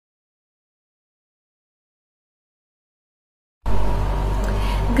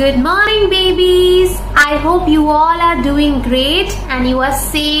Good morning, babies. I hope you all are doing great and you are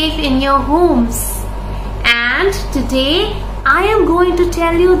safe in your homes. And today I am going to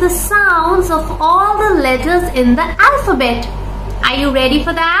tell you the sounds of all the letters in the alphabet. Are you ready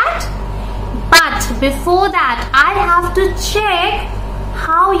for that? But before that, I have to check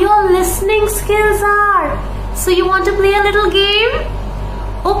how your listening skills are. So you want to play a little game?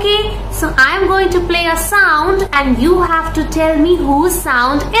 Okay, so I am going to play a sound and you have to tell me whose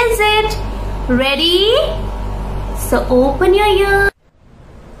sound is it. Ready? So open your ears.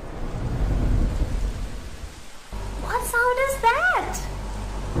 What sound is that?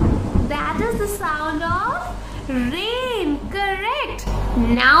 That is the sound of rain. Correct.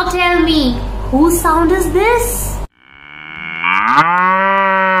 Now tell me, whose sound is this?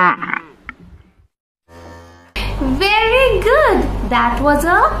 Very good. That was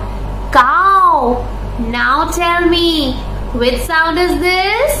a cow. Now tell me, which sound is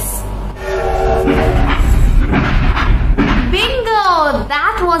this? Bingo.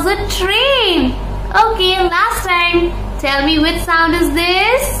 That was a train. Okay, last time. Tell me, which sound is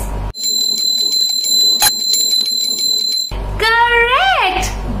this? Correct.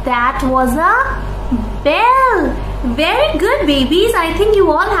 That was a bell. Very good, babies. I think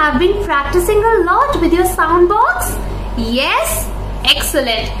you all have been practicing a lot with your sound box. Yes?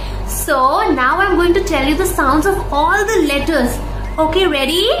 Excellent. So now I'm going to tell you the sounds of all the letters. Okay,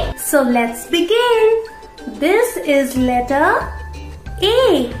 ready? So let's begin. This is letter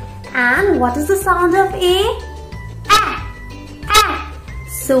A. And what is the sound of A? A.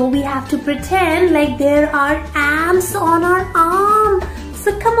 So we have to pretend like there are ants on our arm.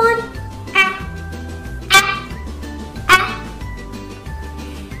 So come on.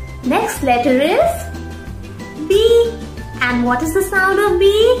 Next letter is B. And what is the sound of B?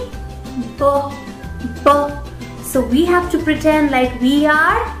 B. So we have to pretend like we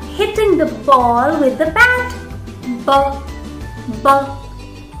are hitting the ball with the bat. B.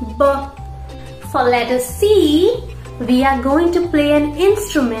 For letter C, we are going to play an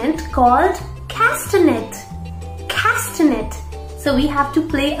instrument called castanet. Castanet. So we have to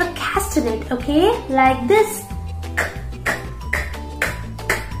play a castanet, okay? Like this.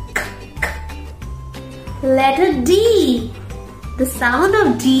 Letter D. The sound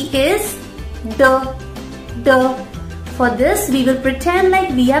of D is D. For this, we will pretend like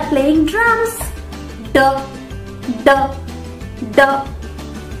we are playing drums. D.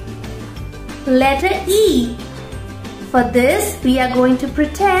 Letter E. For this, we are going to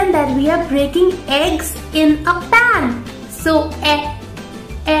pretend that we are breaking eggs in a pan. So,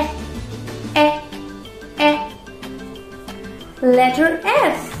 Letter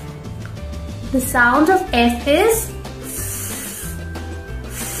F. The sound of F is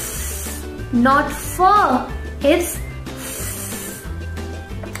not fur, it's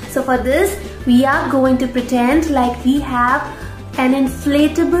so for this we are going to pretend like we have an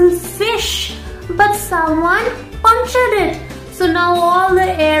inflatable fish, but someone punctured it. So now all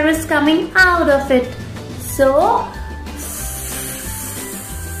the air is coming out of it. So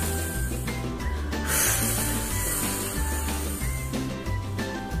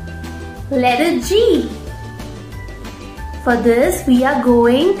letter G. For this, we are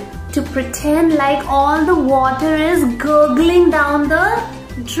going to pretend like all the water is gurgling down the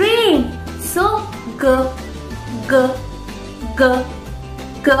drain. So, G.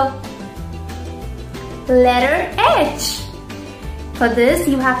 Letter H. For this,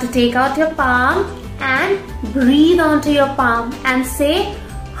 you have to take out your palm and breathe onto your palm and say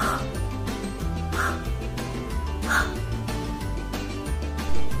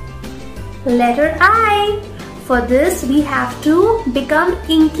Letter I. For this, we have to become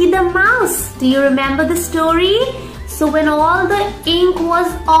Inky the mouse. Do you remember the story? So when all the ink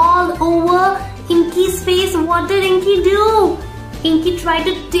was all over Inky's face, what did Inky do? Inky tried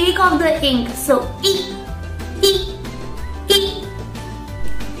to take off the ink. So E.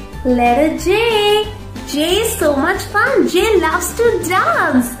 Letter J. J is so much fun. J loves to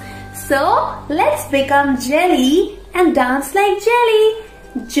dance. So let's become jelly and dance like jelly.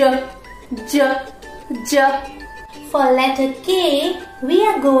 J. For letter K, we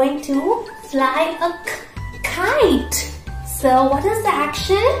are going to fly a kite. So what is the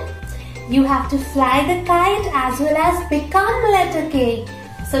action? You have to fly the kite as well as become letter K.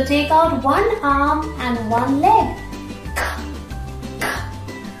 So take out one arm and one leg.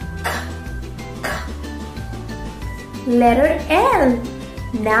 Letter L.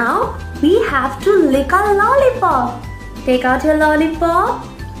 Now we have to lick our lollipop. Take out your lollipop.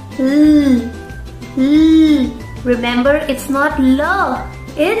 Remember, it's not L,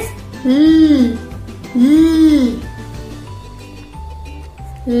 it's L.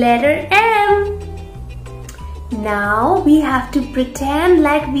 Letter M. Now we have to pretend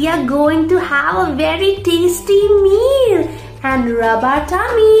like we are going to have a very tasty meal and rub our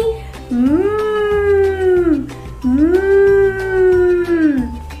tummy.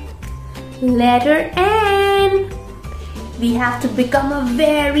 Letter N. We have to become a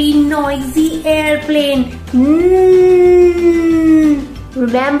very noisy airplane.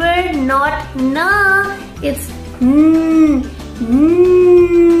 Remember, not na, it's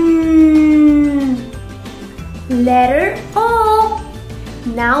Letter O.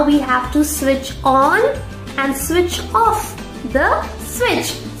 Now we have to switch on and switch off the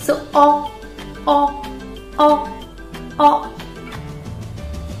switch. So O.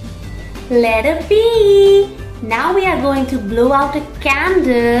 Letter P. Now we are going to blow out a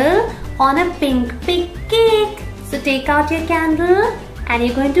candle on a pink cake. So take out your candle and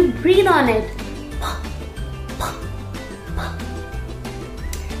you're going to breathe on it.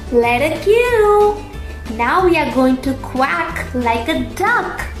 Letter Q. Now we are going to quack like a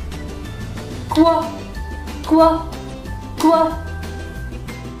duck. Quack, quack, quack.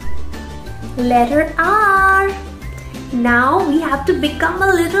 Letter R. Now we have to become a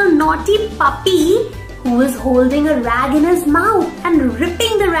little naughty puppy who is holding a rag in his mouth and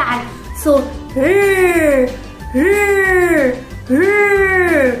ripping the rag. So,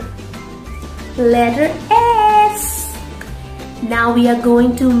 Letter S. Now we are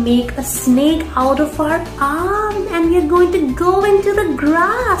going to make a snake out of our arm and we are going to go into the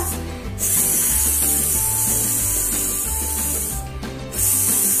grass.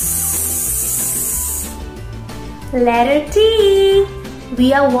 Letter T.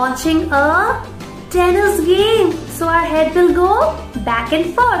 We are watching a tennis game, so our head will go back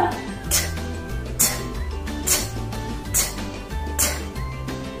and forth.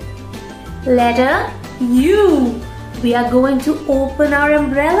 Letter U. We are going to open our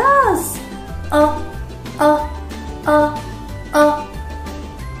umbrellas.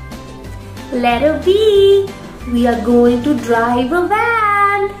 Letter V. We are going to drive a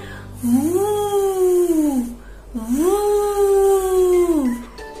van.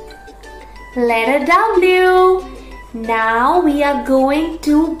 Letter W. Now we are going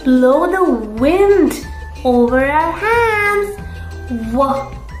to blow the wind over our hands.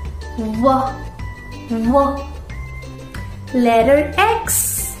 Letter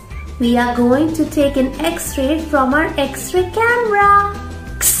X. We are going to take an X-ray from our X-ray camera.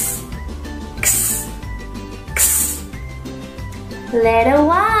 Letter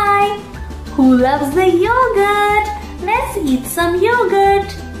Y. Who loves the yogurt? Let's eat some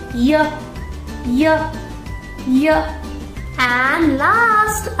yogurt. And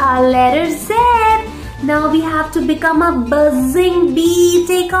last, our letter Z. Now we have to become a buzzing bee.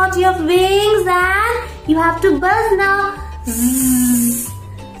 Take out your wings and you have to buzz now.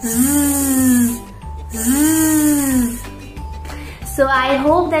 So I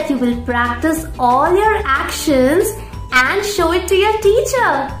hope that you will practice all your actions and show it to your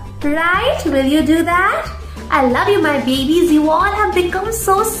teacher. Right? Will you do that? I love you, my babies. You all have become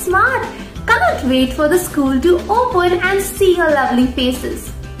so smart. Can't wait for the school to open and see your lovely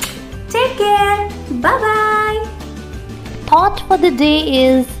faces. Take care. Bye-bye. Thought for the day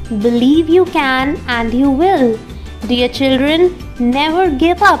is, believe you can and you will. Dear children, never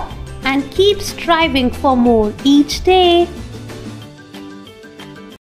give up and keep striving for more each day.